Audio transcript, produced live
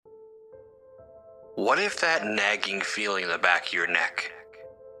What if that nagging feeling in the back of your neck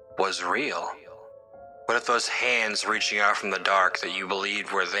was real? What if those hands reaching out from the dark that you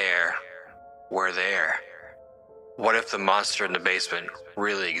believed were there were there? What if the monster in the basement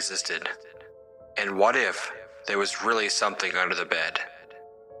really existed? And what if there was really something under the bed?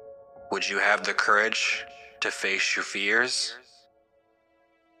 Would you have the courage to face your fears?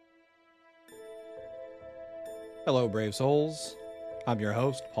 Hello, brave souls. I'm your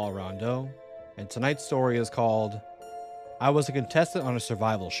host, Paul Rondeau, and tonight's story is called I Was a Contestant on a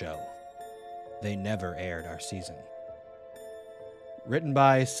Survival Show. They Never Aired Our Season. Written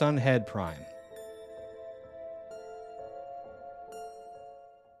by Sunhead Prime.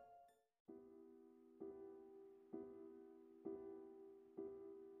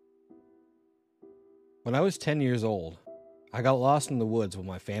 When I was 10 years old, I got lost in the woods while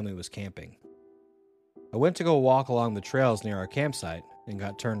my family was camping. I went to go walk along the trails near our campsite and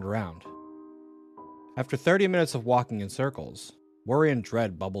got turned around. After 30 minutes of walking in circles, worry and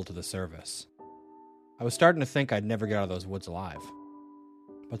dread bubbled to the surface. I was starting to think I'd never get out of those woods alive.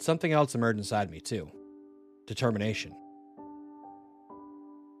 But something else emerged inside me too. Determination.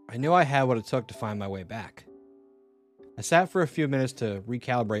 I knew I had what it took to find my way back. I sat for a few minutes to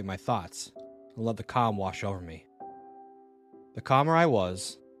recalibrate my thoughts and let the calm wash over me. The calmer I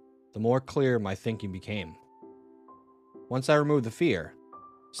was, the more clear my thinking became. Once I removed the fear,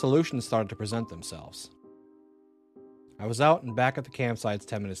 solutions started to present themselves. I was out and back at the campsites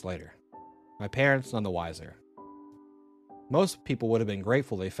 10 minutes later, my parents none the wiser. Most people would have been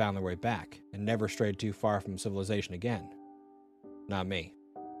grateful they found their way back and never strayed too far from civilization again. Not me.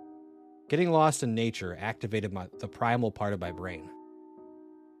 Getting lost in nature activated the primal part of my brain.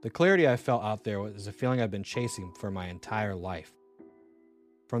 The clarity I felt out there was a feeling I've been chasing for my entire life.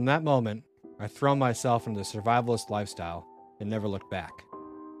 From that moment, I thrown myself into the survivalist lifestyle and never looked back.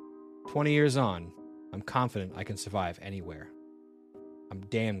 20 years on, I'm confident I can survive anywhere. I'm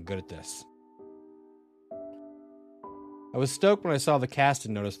damn good at this. I was stoked when I saw the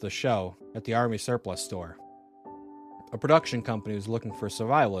casting notice of the show at the Army Surplus store. A production company was looking for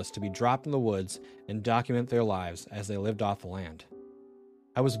survivalists to be dropped in the woods and document their lives as they lived off the land.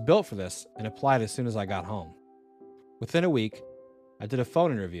 I was built for this and applied as soon as I got home. Within a week, I did a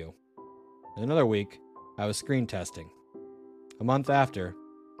phone interview. In another week, I was screen testing. A month after,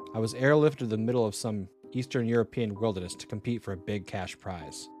 I was airlifted to the middle of some Eastern European wilderness to compete for a big cash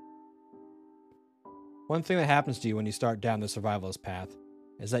prize. One thing that happens to you when you start down the survivalist path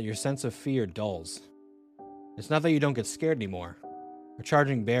is that your sense of fear dulls. It's not that you don't get scared anymore. A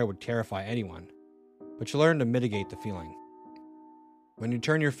charging bear would terrify anyone, but you learn to mitigate the feeling. When you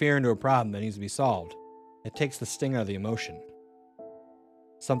turn your fear into a problem that needs to be solved, it takes the sting out of the emotion.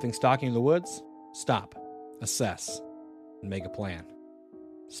 Something stalking you in the woods? Stop, assess, and make a plan.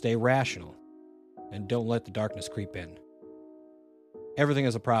 Stay rational, and don't let the darkness creep in. Everything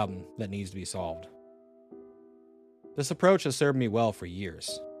is a problem that needs to be solved. This approach has served me well for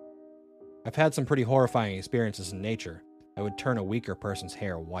years. I've had some pretty horrifying experiences in nature that would turn a weaker person's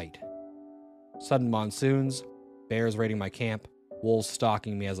hair white. Sudden monsoons, bears raiding my camp, wolves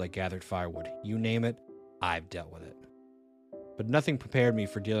stalking me as I gathered firewood. You name it, I've dealt with it. But nothing prepared me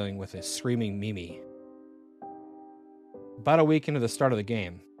for dealing with a screaming Mimi. About a week into the start of the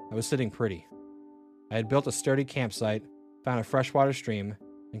game, I was sitting pretty. I had built a sturdy campsite, found a freshwater stream,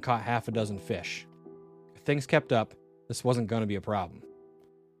 and caught half a dozen fish. If things kept up, this wasn't going to be a problem.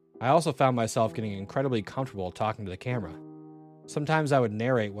 I also found myself getting incredibly comfortable talking to the camera. Sometimes I would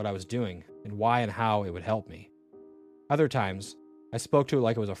narrate what I was doing and why and how it would help me. Other times, I spoke to it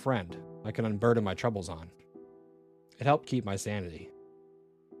like it was a friend I could unburden my troubles on. It helped keep my sanity.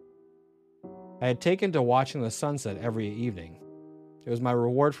 I had taken to watching the sunset every evening. It was my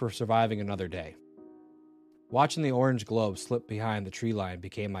reward for surviving another day. Watching the orange globe slip behind the tree line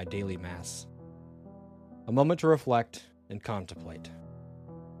became my daily mass. A moment to reflect and contemplate.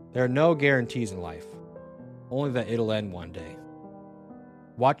 There are no guarantees in life, only that it'll end one day.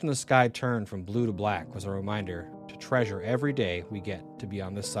 Watching the sky turn from blue to black was a reminder to treasure every day we get to be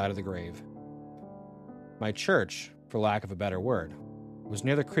on this side of the grave. My church, for lack of a better word, was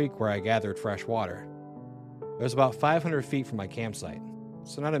near the creek where I gathered fresh water. It was about 500 feet from my campsite,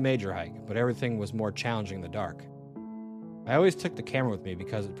 so not a major hike, but everything was more challenging in the dark. I always took the camera with me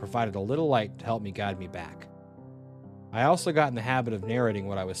because it provided a little light to help me guide me back. I also got in the habit of narrating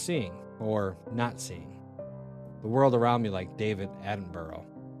what I was seeing, or not seeing. The world around me like David Attenborough.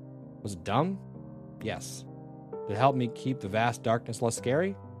 Was it dumb? Yes. Did it help me keep the vast darkness less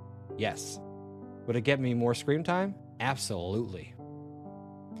scary? Yes. Would it get me more screen time? Absolutely.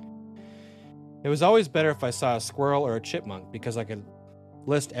 It was always better if I saw a squirrel or a chipmunk because I could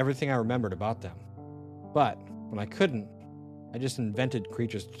list everything I remembered about them. But when I couldn't, I just invented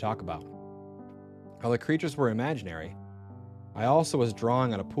creatures to talk about. While the creatures were imaginary, I also was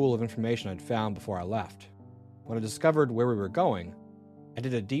drawing on a pool of information I'd found before I left. When I discovered where we were going, I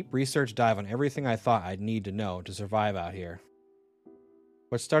did a deep research dive on everything I thought I'd need to know to survive out here.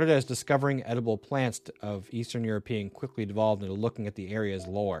 What started as discovering edible plants of Eastern European quickly devolved into looking at the area's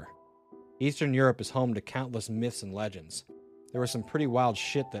lore. Eastern Europe is home to countless myths and legends. There was some pretty wild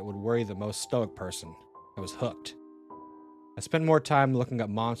shit that would worry the most stoic person. I was hooked. I spent more time looking up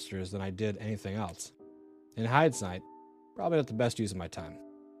monsters than I did anything else. In hindsight, probably not the best use of my time.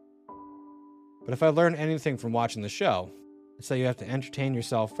 But if I learned anything from watching the show, it's that you have to entertain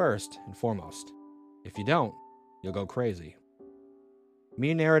yourself first and foremost. If you don't, you'll go crazy.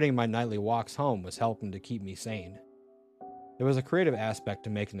 Me narrating my nightly walks home was helping to keep me sane. There was a creative aspect to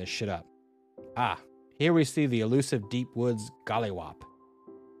making this shit up. Here we see the elusive deep woods gollywop.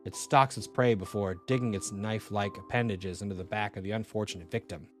 It stalks its prey before digging its knife-like appendages into the back of the unfortunate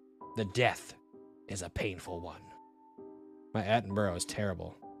victim. The death is a painful one. My Attenborough is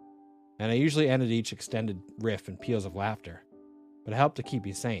terrible, and I usually ended each extended riff in peals of laughter, but it helped to keep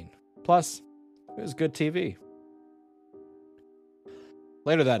me sane. Plus, it was good TV.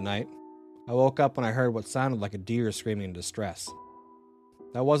 Later that night, I woke up when I heard what sounded like a deer screaming in distress.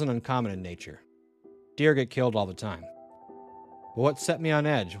 That wasn't uncommon in nature. Deer get killed all the time. But what set me on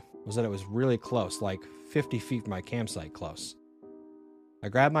edge was that it was really close, like 50 feet from my campsite close. I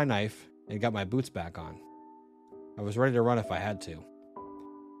grabbed my knife and got my boots back on. I was ready to run if I had to.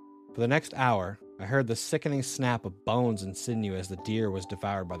 For the next hour, I heard the sickening snap of bones and sinew as the deer was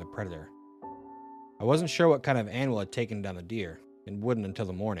devoured by the predator. I wasn't sure what kind of animal had taken down the deer, and wouldn't until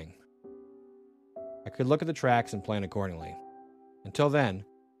the morning. I could look at the tracks and plan accordingly. Until then,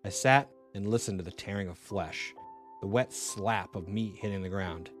 I sat and listened to the tearing of flesh, the wet slap of meat hitting the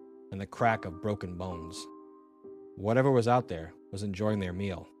ground, and the crack of broken bones. Whatever was out there was enjoying their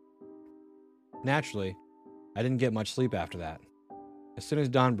meal. Naturally, I didn't get much sleep after that. As soon as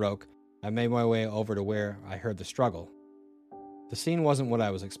dawn broke, I made my way over to where I heard the struggle. The scene wasn't what I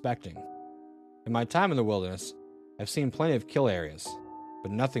was expecting. In my time in the wilderness, I've seen plenty of kill areas,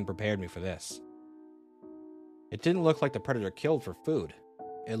 but nothing prepared me for this. It didn't look like the predator killed for food.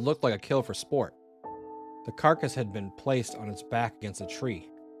 It looked like a kill for sport. The carcass had been placed on its back against a tree.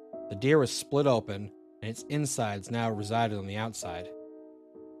 The deer was split open, and its insides now resided on the outside.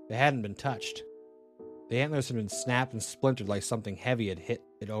 They hadn't been touched. The antlers had been snapped and splintered like something heavy had hit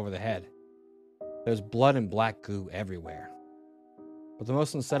it over the head. There was blood and black goo everywhere. But the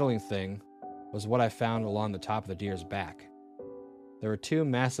most unsettling thing was what I found along the top of the deer's back. There were two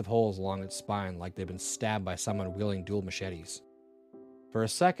massive holes along its spine like they'd been stabbed by someone wielding dual machetes. For a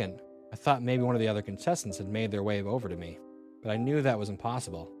second, I thought maybe one of the other contestants had made their way over to me, but I knew that was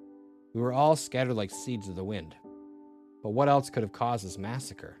impossible. We were all scattered like seeds of the wind. But what else could have caused this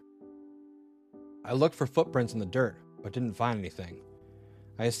massacre? I looked for footprints in the dirt, but didn't find anything.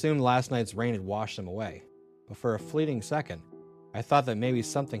 I assumed last night's rain had washed them away, but for a fleeting second, I thought that maybe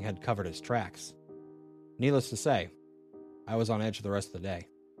something had covered its tracks. Needless to say, I was on edge for the rest of the day.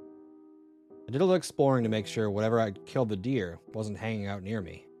 I did a little exploring to make sure whatever had killed the deer wasn't hanging out near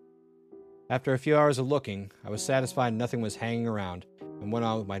me. After a few hours of looking, I was satisfied nothing was hanging around and went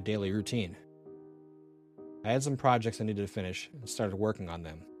on with my daily routine. I had some projects I needed to finish and started working on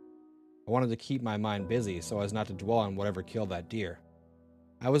them. I wanted to keep my mind busy so as not to dwell on whatever killed that deer.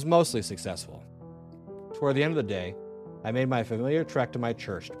 I was mostly successful. Toward the end of the day, I made my familiar trek to my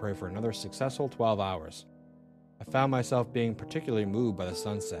church to pray for another successful 12 hours. I found myself being particularly moved by the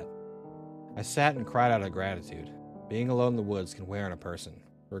sunset. I sat and cried out of gratitude. Being alone in the woods can wear on a person,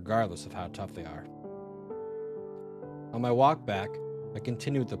 regardless of how tough they are. On my walk back, I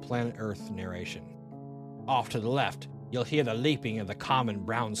continued the Planet Earth narration. Off to the left, you'll hear the leaping of the common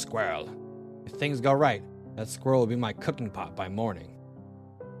brown squirrel. If things go right, that squirrel will be my cooking pot by morning.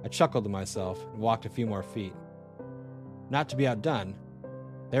 I chuckled to myself and walked a few more feet. Not to be outdone,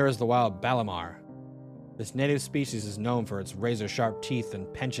 there is the wild Balamar. This native species is known for its razor-sharp teeth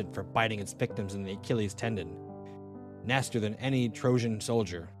and penchant for biting its victims in the Achilles tendon. Nastier than any Trojan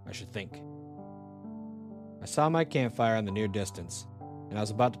soldier, I should think. I saw my campfire in the near distance, and I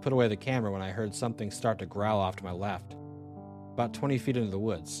was about to put away the camera when I heard something start to growl off to my left. About 20 feet into the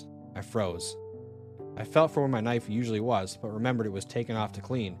woods, I froze. I felt for where my knife usually was, but remembered it was taken off to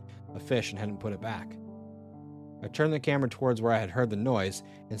clean a fish and hadn't put it back. I turned the camera towards where I had heard the noise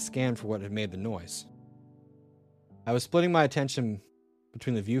and scanned for what had made the noise. I was splitting my attention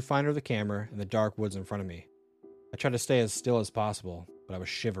between the viewfinder of the camera and the dark woods in front of me. I tried to stay as still as possible, but I was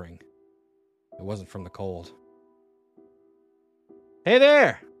shivering. It wasn't from the cold. "Hey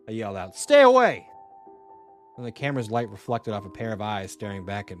there!" I yelled out. "Stay away!" and the camera's light reflected off a pair of eyes staring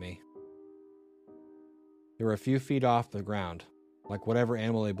back at me. They were a few feet off the ground, like whatever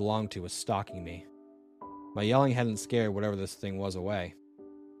animal they belonged to was stalking me. My yelling hadn't scared whatever this thing was away.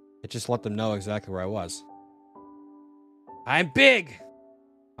 It just let them know exactly where I was. "I'm big!"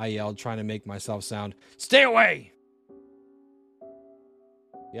 I yelled, trying to make myself sound, "Stay away!"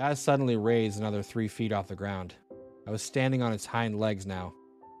 The eyes suddenly raised another 3 feet off the ground. I was standing on its hind legs now.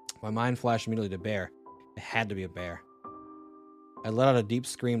 My mind flashed immediately to bear. It had to be a bear. I let out a deep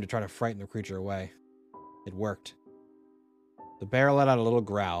scream to try to frighten the creature away. It worked. The bear let out a little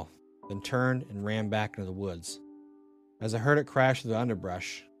growl, then turned and ran back into the woods. As I heard it crash through the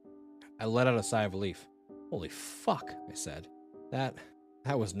underbrush, I let out a sigh of relief. "Holy fuck," I said. That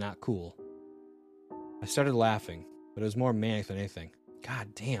was not cool. I started laughing, but it was more manic than anything.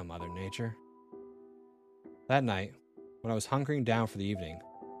 God damn, Mother Nature. That night, when I was hunkering down for the evening,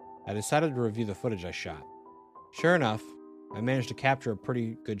 I decided to review the footage I shot. Sure enough, I managed to capture a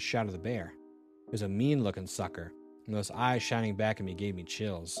pretty good shot of the bear. It was a mean-looking sucker, and those eyes shining back at me gave me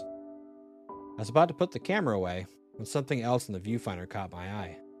chills. I was about to put the camera away when something else in the viewfinder caught my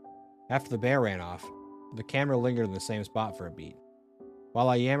eye. After the bear ran off, the camera lingered in the same spot for a beat. While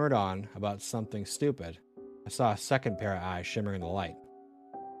I yammered on about something stupid, I saw a second pair of eyes shimmering in the light.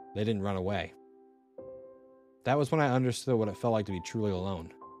 They didn't run away. That was when I understood what it felt like to be truly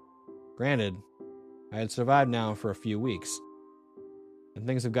alone. Granted, I had survived now for a few weeks, and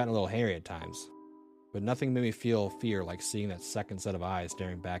things have gotten a little hairy at times, but nothing made me feel fear like seeing that second set of eyes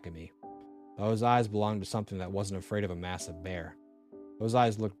staring back at me. Those eyes belonged to something that wasn't afraid of a massive bear. Those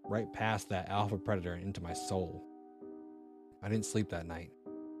eyes looked right past that alpha predator into my soul. I didn't sleep that night.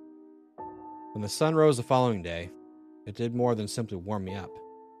 When the sun rose the following day, it did more than simply warm me up.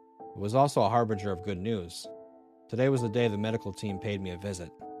 It was also a harbinger of good news. Today was the day the medical team paid me a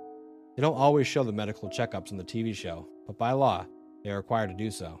visit. They don't always show the medical checkups on the TV show, but by law, they are required to do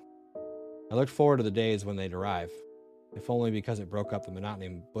so. I looked forward to the days when they'd arrive, if only because it broke up the monotony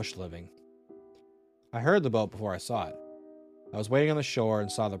of bush living. I heard the boat before I saw it. I was waiting on the shore and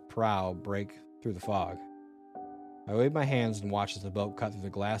saw the prow break through the fog. I waved my hands and watched as the boat cut through the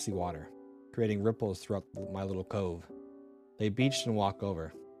glassy water, creating ripples throughout my little cove. They beached and walked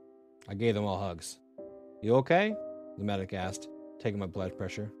over. I gave them all hugs. "You okay?" the medic asked, taking my blood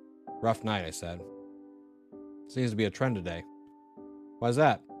pressure. "Rough night," I said. "Seems to be a trend today." "Why's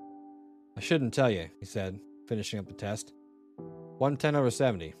that?" "I shouldn't tell you," he said, finishing up the test.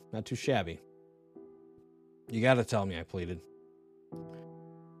 110/70, not too shabby. "You gotta tell me," I pleaded.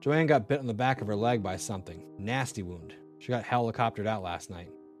 "Joanne got bit on the back of her leg by something. Nasty wound. She got helicoptered out last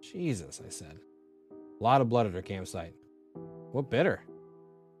night." "Jesus," I said. "A lot of blood at her campsite." "What bit her?"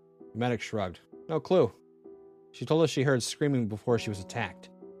 The medic shrugged. "No clue. She told us she heard screaming before she was attacked.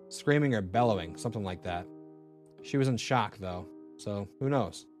 Screaming or bellowing, something like that. She was in shock, though, so who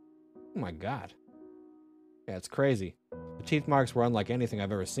knows?" "Oh my God." "Yeah, it's crazy. The teeth marks were unlike anything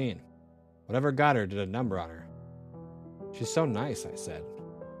I've ever seen. Whatever got her did a number on her." "She's so nice," I said.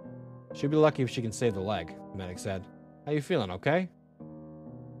 "She'll be lucky if she can save the leg," the medic said. "How you feeling, okay?"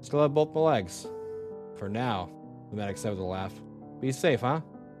 "Still have both my legs." "For now," the medic said with a laugh. "Be safe, huh?"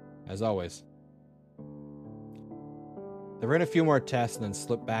 "As always." They ran a few more tests and then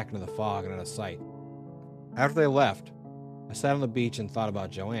slipped back into the fog and out of sight. After they left, I sat on the beach and thought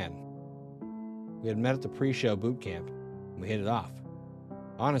about Joanne. We had met at the pre-show boot camp, and we hit it off.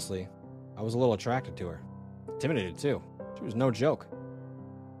 Honestly, I was a little attracted to her. Intimidated, too. She was no joke.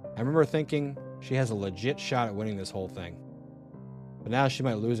 I remember thinking she has a legit shot at winning this whole thing. But now she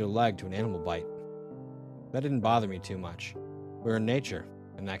might lose her leg to an animal bite. That didn't bother me too much. We're in nature,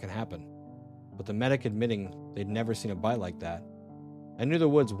 and that can happen. But the medic admitting they'd never seen a bite like that. I knew the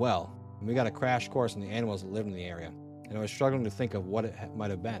woods well, and we got a crash course on the animals that lived in the area, and I was struggling to think of what it might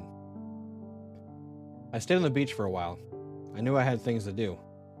have been. I stayed on the beach for a while. I knew I had things to do,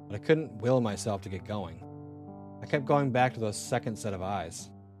 but I couldn't will myself to get going. I kept going back to those second set of eyes.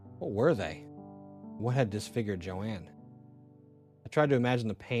 What were they? What had disfigured Joanne? I tried to imagine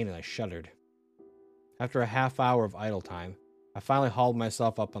the pain and I shuddered. After a half hour of idle time, I finally hauled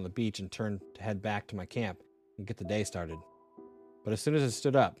myself up on the beach and turned to head back to my camp and get the day started. But as soon as I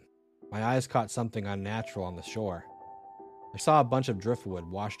stood up, my eyes caught something unnatural on the shore. I saw a bunch of driftwood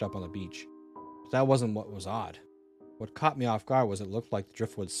washed up on the beach, but that wasn't what was odd. What caught me off guard was it looked like the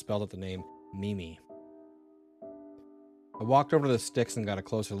driftwood spelled out the name Mimi. I walked over to the sticks and got a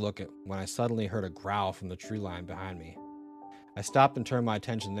closer look at when I suddenly heard a growl from the tree line behind me. I stopped and turned my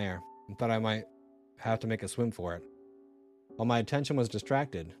attention there and thought I might have to make a swim for it. While my attention was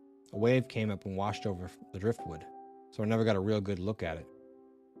distracted, a wave came up and washed over the driftwood, so I never got a real good look at it.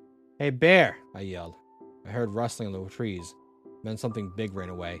 "Hey, bear!" I yelled. I heard rustling in the trees, then something big ran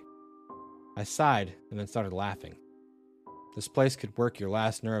away. I sighed and then started laughing. This place could work your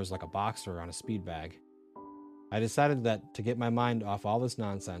last nerves like a boxer on a speed bag. I decided that to get my mind off all this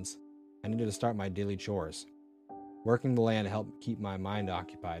nonsense, I needed to start my daily chores. Working the land helped keep my mind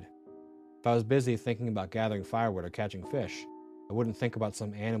occupied. If I was busy thinking about gathering firewood or catching fish, I wouldn't think about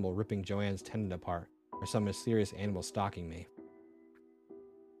some animal ripping Joanne's tendon apart or some mysterious animal stalking me.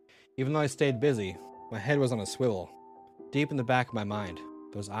 Even though I stayed busy, my head was on a swivel. Deep in the back of my mind,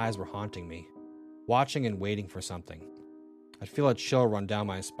 those eyes were haunting me, watching and waiting for something. I'd feel a chill run down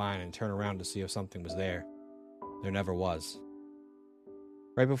my spine and turn around to see if something was there. There never was.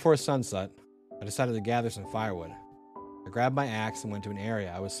 Right before sunset, I decided to gather some firewood. I grabbed my axe and went to an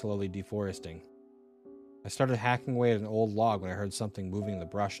area I was slowly deforesting. I started hacking away at an old log when I heard something moving in the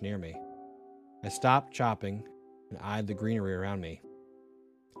brush near me. I stopped chopping and eyed the greenery around me.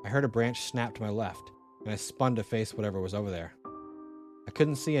 I heard a branch snap to my left, and I spun to face whatever was over there. I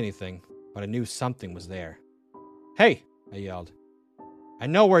couldn't see anything, but I knew something was there. "Hey!" I yelled. "I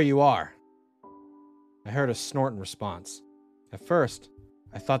know where you are!" I heard a snort in response. At first,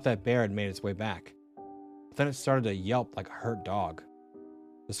 I thought that bear had made its way back, but then it started to yelp like a hurt dog.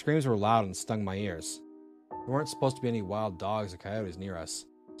 The screams were loud and stung my ears. There weren't supposed to be any wild dogs or coyotes near us,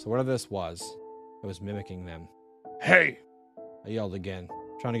 so whatever this was, it was mimicking them. "Hey!" I yelled again,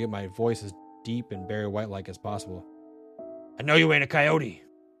 trying to get my voice as deep and Barry White-like as possible. "I know you ain't a coyote!"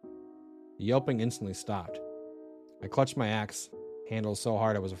 The yelping instantly stopped. I clutched my axe handle so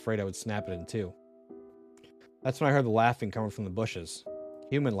hard I was afraid I would snap it in two. That's when I heard the laughing coming from the bushes.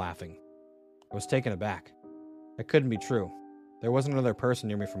 Human laughing. I was taken aback. That couldn't be true. There wasn't another person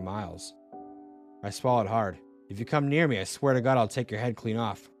near me for miles. I swallowed hard. "If you come near me, I swear to God I'll take your head clean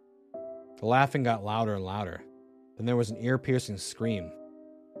off." The laughing got louder and louder. Then there was an ear-piercing scream.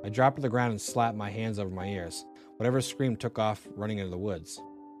 I dropped to the ground and slapped my hands over my ears. Whatever scream took off running into the woods.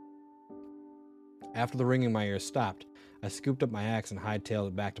 After the ringing in my ears stopped, I scooped up my axe and hightailed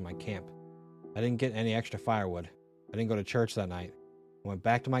it back to my camp. I didn't get any extra firewood. I didn't go to church that night. I went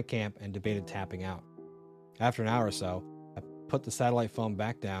back to my camp and debated tapping out. After an hour or so, I put the satellite phone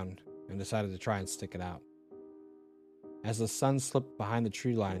back down and decided to try and stick it out. As the sun slipped behind the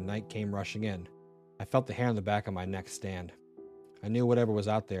tree line and night came rushing in, I felt the hair on the back of my neck stand. I knew whatever was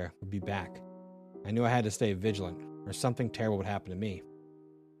out there would be back. I knew I had to stay vigilant, or something terrible would happen to me.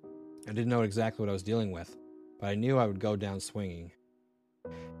 I didn't know exactly what I was dealing with, but I knew I would go down swinging.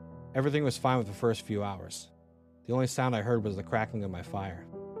 Everything was fine with the first few hours. The only sound I heard was the crackling of my fire.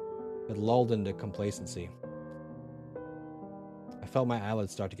 It lulled into complacency. I felt my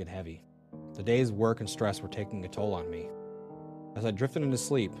eyelids start to get heavy. The day's work and stress were taking a toll on me. As I drifted into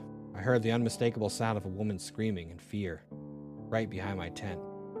sleep, I heard the unmistakable sound of a woman screaming in fear, right behind my tent.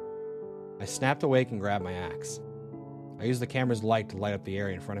 I snapped awake and grabbed my axe. I used the camera's light to light up the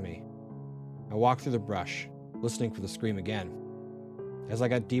area in front of me. I walked through the brush, listening for the scream again. As I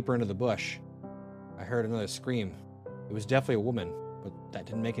got deeper into the bush, I heard another scream. It was definitely a woman, but that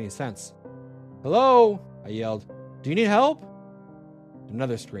didn't make any sense. "Hello!" I yelled. "Do you need help?"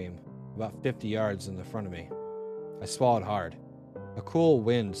 Another scream, about 50 yards in the front of me. I swallowed hard. A cool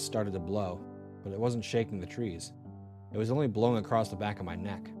wind started to blow, but it wasn't shaking the trees. It was only blowing across the back of my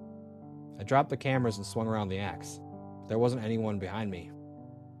neck. I dropped the cameras and swung around the axe. There wasn't anyone behind me.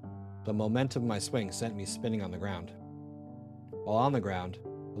 The momentum of my swing sent me spinning on the ground. While on the ground,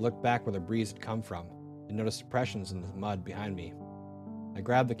 I looked back where the breeze had come from and noticed depressions in the mud behind me. I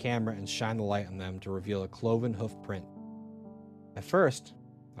grabbed the camera and shined the light on them to reveal a cloven hoof print. At first,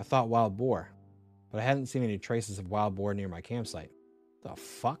 I thought wild boar, but I hadn't seen any traces of wild boar near my campsite. "The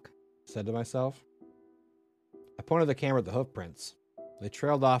fuck?" I said to myself. I pointed the camera at the hoof prints. They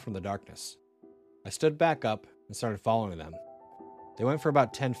trailed off in the darkness. I stood back up and started following them. They went for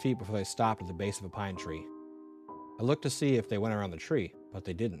about 10 feet before they stopped at the base of a pine tree. I looked to see if they went around the tree, but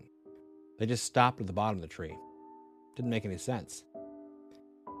they didn't. They just stopped at the bottom of the tree. Didn't make any sense.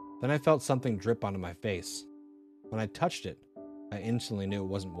 Then I felt something drip onto my face. When I touched it, I instantly knew it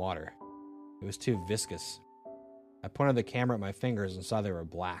wasn't water. It was too viscous. I pointed the camera at my fingers and saw they were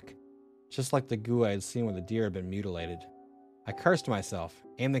black, just like the goo I had seen when the deer had been mutilated. I cursed myself,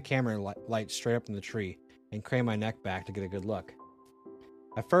 aimed the camera light straight up in the tree, and craned my neck back to get a good look.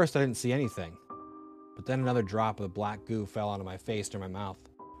 At first, I didn't see anything, but then another drop of the black goo fell onto my face near my mouth.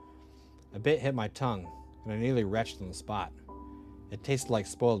 A bit hit my tongue, and I nearly retched on the spot. It tasted like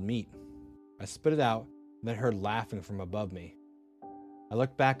spoiled meat. I spit it out, and then heard laughing from above me. I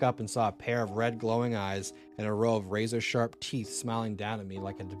looked back up and saw a pair of red glowing eyes and a row of razor-sharp teeth smiling down at me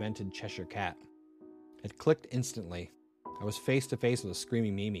like a demented Cheshire cat. It clicked instantly. I was face to face with a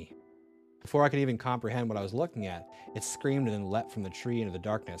screaming Mimi. Before I could even comprehend what I was looking at, it screamed and then leapt from the tree into the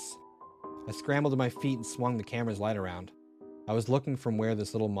darkness. I scrambled to my feet and swung the camera's light around. I was looking from where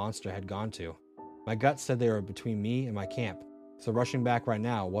this little monster had gone to. My gut said they were between me and my camp, so rushing back right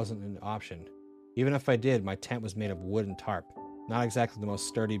now wasn't an option. Even if I did, my tent was made of wood and tarp, not exactly the most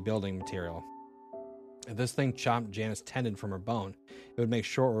sturdy building material. If this thing chomped Janice tendon from her bone, it would make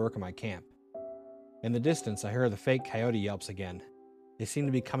short work of my camp. In the distance, I heard the fake coyote yelps again. They seemed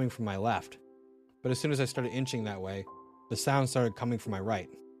to be coming from my left, but as soon as I started inching that way, the sound started coming from my right.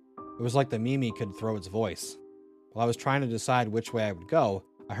 It was like the Mimi could throw its voice. While I was trying to decide which way I would go,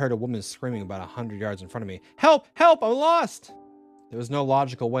 I heard a woman screaming about 100 yards in front of me. "Help! Help! I'm lost!" There was no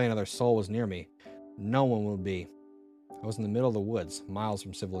logical way another soul was near me. No one would be. I was in the middle of the woods, miles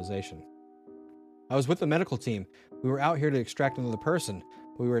from civilization. I was with the medical team. We were out here to extract another person,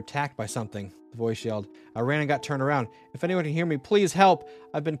 but we were attacked by something, the voice yelled. I ran and got turned around. "If anyone can hear me, please help.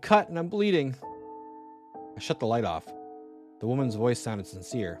 I've been cut and I'm bleeding." I shut the light off. The woman's voice sounded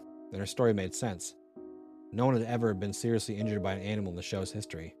sincere, and her story made sense. No one had ever been seriously injured by an animal in the show's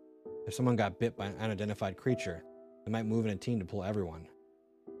history. If someone got bit by an unidentified creature, they might move in a team to pull everyone.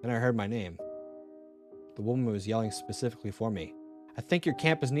 Then I heard my name. The woman was yelling specifically for me. "I think your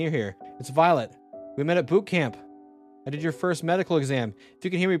camp is near here. It's Violet. We met at boot camp. I did your first medical exam. If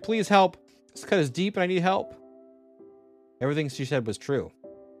you can hear me, please help. This cut is deep and I need help." Everything she said was true.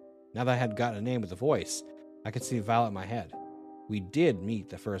 Now that I had gotten a name with a voice, I could see Violet in my head. We did meet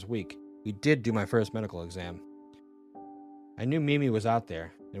the first week. We did do my first medical exam. I knew Mimi was out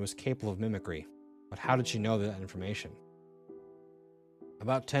there and was capable of mimicry, but how did she know that information?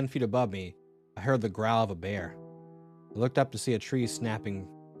 About 10 feet above me, I heard the growl of a bear. I looked up to see a tree snapping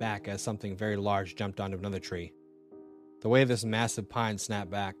back as something very large jumped onto another tree. The way this massive pine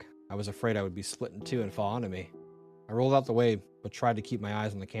snapped back, I was afraid I would be split in two and fall onto me. I rolled out the way, but tried to keep my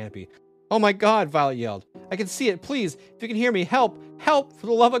eyes on the canopy. "Oh my God," Violet yelled. "I can see it, please. If you can hear me, help! Help! For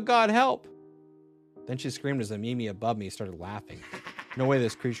the love of God, help!" Then she screamed as the Mimi above me started laughing. No way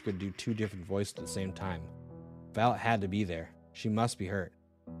this creature could do two different voices at the same time. Violet had to be there. She must be hurt.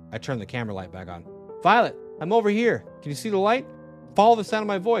 I turned the camera light back on. "Violet, I'm over here. Can you see the light? Follow the sound of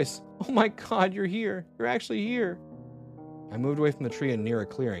my voice. Oh my God, you're here. You're actually here." I moved away from the tree and near a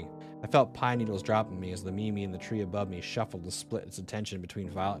clearing. I felt pine needles dropping me as the Mimi in the tree above me shuffled to split its attention between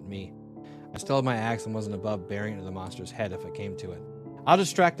Violet and me. I still had my axe and wasn't above burying it in the monster's head if it came to it. "I'll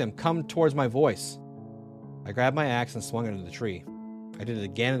distract them. Come towards my voice." I grabbed my axe and swung it into the tree. I did it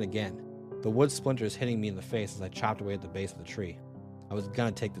again and again, the wood splinters hitting me in the face as I chopped away at the base of the tree. I was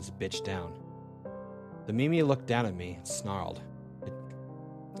gonna take this bitch down. The Mimi looked down at me and snarled.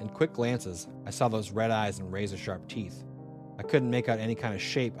 In quick glances, I saw those red eyes and razor-sharp teeth. I couldn't make out any kind of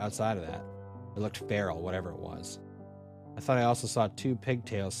shape outside of that. It looked feral, whatever it was. I thought I also saw two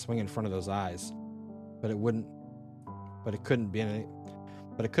pigtails swing in front of those eyes, but it could have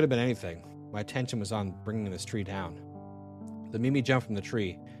been anything. My attention was on bringing this tree down. The Mimi jumped from the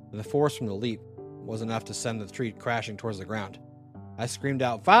tree, and the force from the leap was enough to send the tree crashing towards the ground. I screamed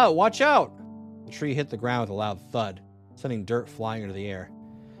out, "Violet, watch out!" The tree hit the ground with a loud thud, sending dirt flying into the air.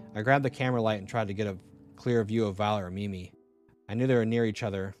 I grabbed the camera light and tried to get a clear view of Violet or Mimi. I knew they were near each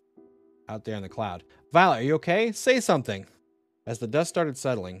other out there in the cloud. "Violet, are you okay? Say something!" As the dust started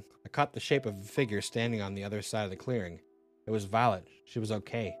settling, I caught the shape of a figure standing on the other side of the clearing. It was Violet. She was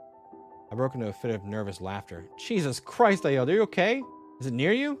okay. I broke into a fit of nervous laughter. "Jesus Christ," I yelled. "Are you okay? Is it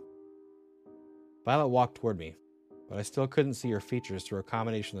near you?" Violet walked toward me, but I still couldn't see her features through a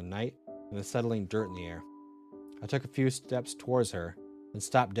combination of the night and the settling dirt in the air. I took a few steps towards her and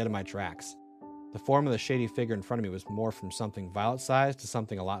stopped dead in my tracks. The form of the shady figure in front of me was morphed from something Violet-sized to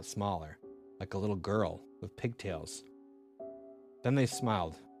something a lot smaller, like a little girl with pigtails. Then they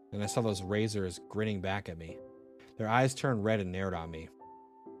smiled, and I saw those razors grinning back at me. Their eyes turned red and narrowed on me.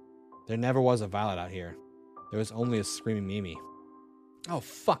 There never was a Violet out here. There was only a screaming Mimi. "Oh,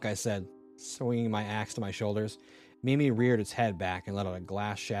 fuck," I said, swinging my axe to my shoulders. Mimi reared its head back and let out a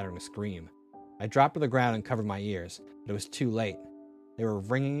glass-shattering scream. I dropped to the ground and covered my ears, but it was too late. They were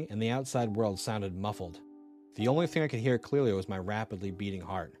ringing, and the outside world sounded muffled. The only thing I could hear clearly was my rapidly beating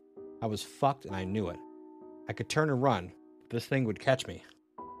heart. I was fucked, and I knew it. I could turn and run, but this thing would catch me.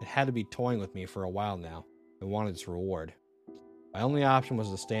 It had to be toying with me for a while now, and wanted its reward. My only option was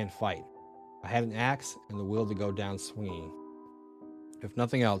to stay and fight. I had an axe and the will to go down swinging. If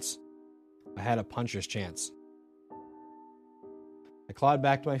nothing else, I had a puncher's chance. I clawed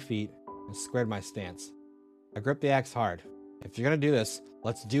back to my feet and squared my stance. I gripped the axe hard. "If you're gonna do this,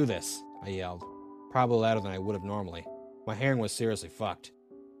 let's do this," I yelled, probably louder than I would have normally. My hearing was seriously fucked.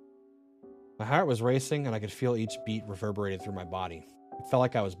 My heart was racing and I could feel each beat reverberated through my body. It felt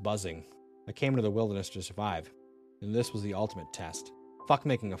like I was buzzing. I came into the wilderness to survive, and this was the ultimate test. Fuck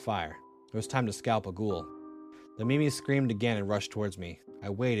making a fire. It was time to scalp a ghoul. The Mimi screamed again and rushed towards me. I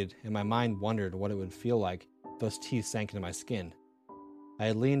waited, and my mind wondered what it would feel like if those teeth sank into my skin. I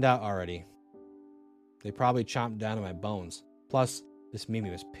had leaned out already. They probably chomped down on my bones. Plus, this Mimi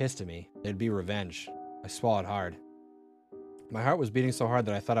was pissed at me. There'd be revenge. I swallowed hard. My heart was beating so hard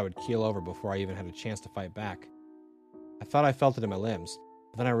that I thought I would keel over before I even had a chance to fight back. I thought I felt it in my limbs,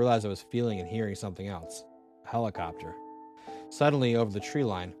 but then I realized I was feeling and hearing something else. A helicopter. Suddenly, over the tree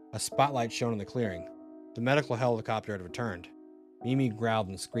line, a spotlight shone in the clearing. The medical helicopter had returned. Mimi growled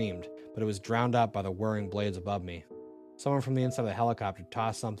and screamed, but it was drowned out by the whirring blades above me. Someone from the inside of the helicopter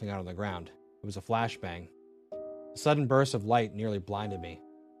tossed something out on the ground. It was a flashbang. A sudden burst of light nearly blinded me.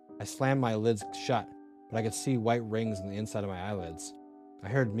 I slammed my lids shut, but I could see white rings on the inside of my eyelids. I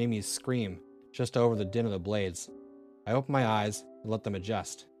heard Mimi's scream just over the din of the blades. I opened my eyes and let them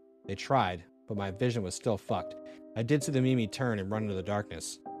adjust. They tried, but my vision was still fucked. I did see the Mimi turn and run into the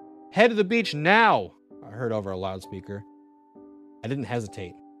darkness. "Head to the beach now!" I heard over a loudspeaker. I didn't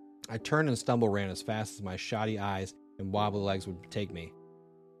hesitate. I turned and stumble ran as fast as my shoddy eyes and wobbly legs would take me.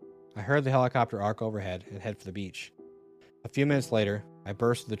 I heard the helicopter arc overhead and head for the beach. A few minutes later, I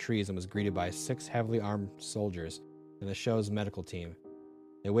burst through the trees and was greeted by 6 heavily armed soldiers and the show's medical team.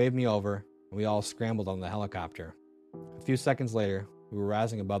 They waved me over, and we all scrambled on the helicopter. A few seconds later, we were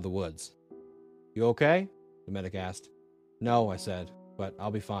rising above the woods. "You okay?" the medic asked. "No," I said, "but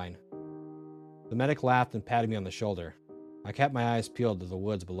I'll be fine." The medic laughed and patted me on the shoulder. I kept my eyes peeled to the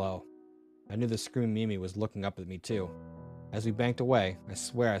woods below. I knew the screaming Mimi was looking up at me too. As we banked away, I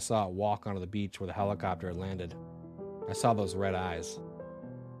swear I saw it walk onto the beach where the helicopter had landed. I saw those red eyes.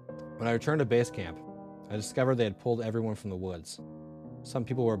 When I returned to base camp, I discovered they had pulled everyone from the woods. Some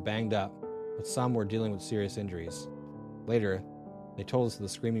people were banged up, but some were dealing with serious injuries. Later, they told us the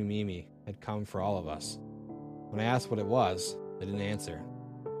screaming Mimi had come for all of us. When I asked what it was, they didn't answer.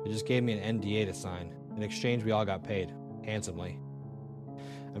 They just gave me an NDA to sign. In exchange, we all got paid, handsomely.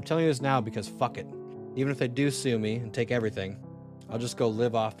 I'm telling you this now because fuck it. Even if they do sue me and take everything, I'll just go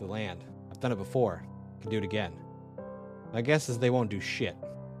live off the land. I've done it before. I can do it again. My guess is they won't do shit.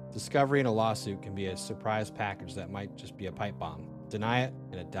 Discovery in a lawsuit can be a surprise package that might just be a pipe bomb. Deny it,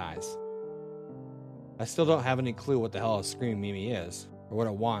 and it dies. I still don't have any clue what the hell a screaming Mimi is, or what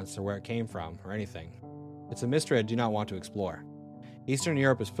it wants, or where it came from, or anything. It's a mystery I do not want to explore. Eastern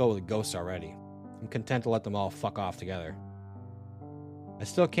Europe is filled with ghosts already. I'm content to let them all fuck off together. I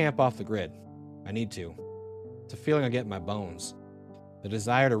still camp off the grid. I need to. It's a feeling I get in my bones. The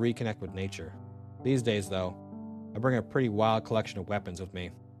desire to reconnect with nature. These days, though, I bring a pretty wild collection of weapons with me.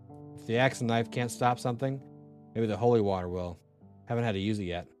 If the axe and knife can't stop something, maybe the holy water will. Haven't had to use it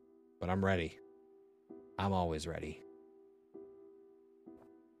yet, but I'm ready. I'm always ready.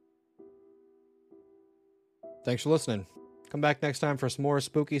 Thanks for listening. Come back next time for some more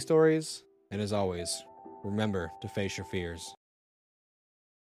spooky stories, and as always, remember to face your fears.